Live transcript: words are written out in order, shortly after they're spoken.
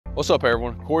What's up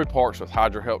everyone? Corey Parks with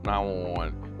HydroHelp911.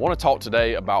 I want to talk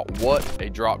today about what a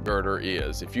drop girder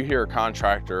is. If you hear a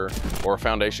contractor or a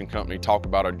foundation company talk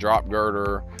about a drop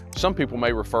girder, some people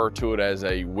may refer to it as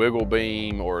a wiggle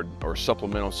beam or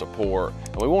supplemental support.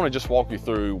 And we want to just walk you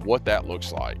through what that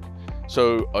looks like.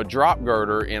 So a drop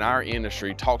girder in our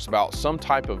industry talks about some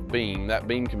type of beam. That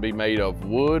beam can be made of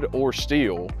wood or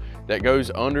steel that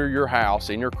goes under your house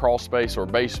in your crawl space or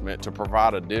basement to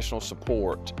provide additional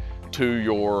support to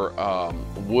your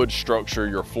wood structure,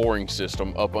 your flooring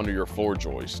system up under your floor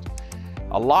joist.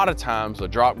 A lot of times a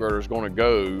drop girder is going to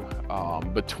go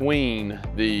between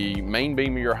the main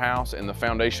beam of your house and the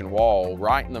foundation wall,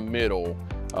 right in the middle.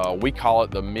 We call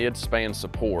it the mid-span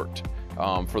support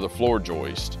for the floor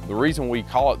joist. The reason we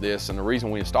call it this and the reason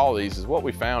we install these is what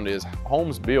we found is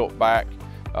homes built back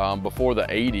before the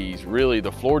 80s, really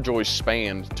the floor joist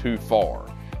spanned too far.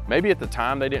 Maybe at the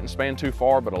time they didn't span too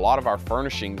far, but a lot of our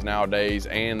furnishings nowadays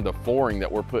and the flooring that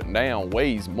we're putting down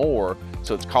weighs more,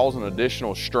 so it's causing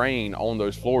additional strain on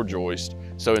those floor joists.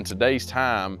 So in today's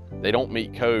time, they don't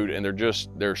meet code and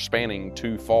they're spanning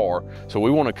too far. So we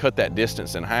want to cut that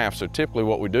distance in half. So typically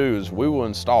what we do is we will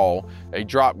install a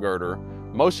drop girder.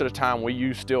 Most of the time we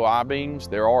use steel I-beams.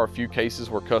 There are a few cases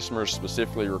where customers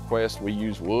specifically request we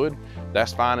use wood.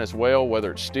 That's fine as well,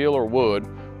 whether it's steel or wood.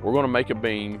 We're going to make a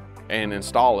beam and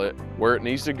install it where it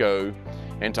needs to go.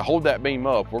 And to hold that beam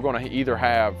up, we're going to either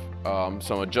have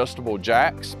some adjustable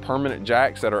jacks, permanent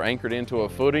jacks that are anchored into a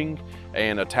footing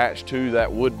and attached to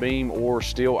that wood beam or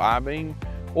steel I-beam,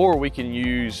 or we can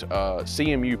use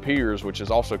CMU piers, which is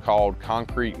also called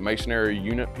concrete masonry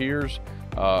unit piers.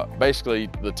 Basically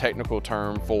the technical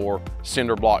term for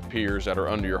cinder block piers that are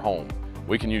under your home.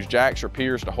 We can use jacks or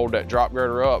piers to hold that drop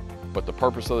girder up, but the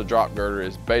purpose of the drop girder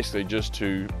is basically just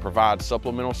to provide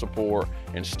supplemental support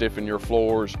and stiffen your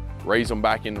floors, raise them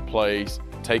back into place,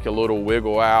 take a little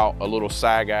wiggle out, a little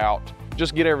sag out,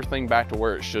 just get everything back to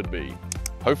where it should be.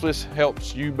 Hopefully this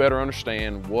helps you better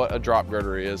understand what a drop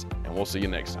girder is, and we'll see you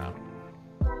next time.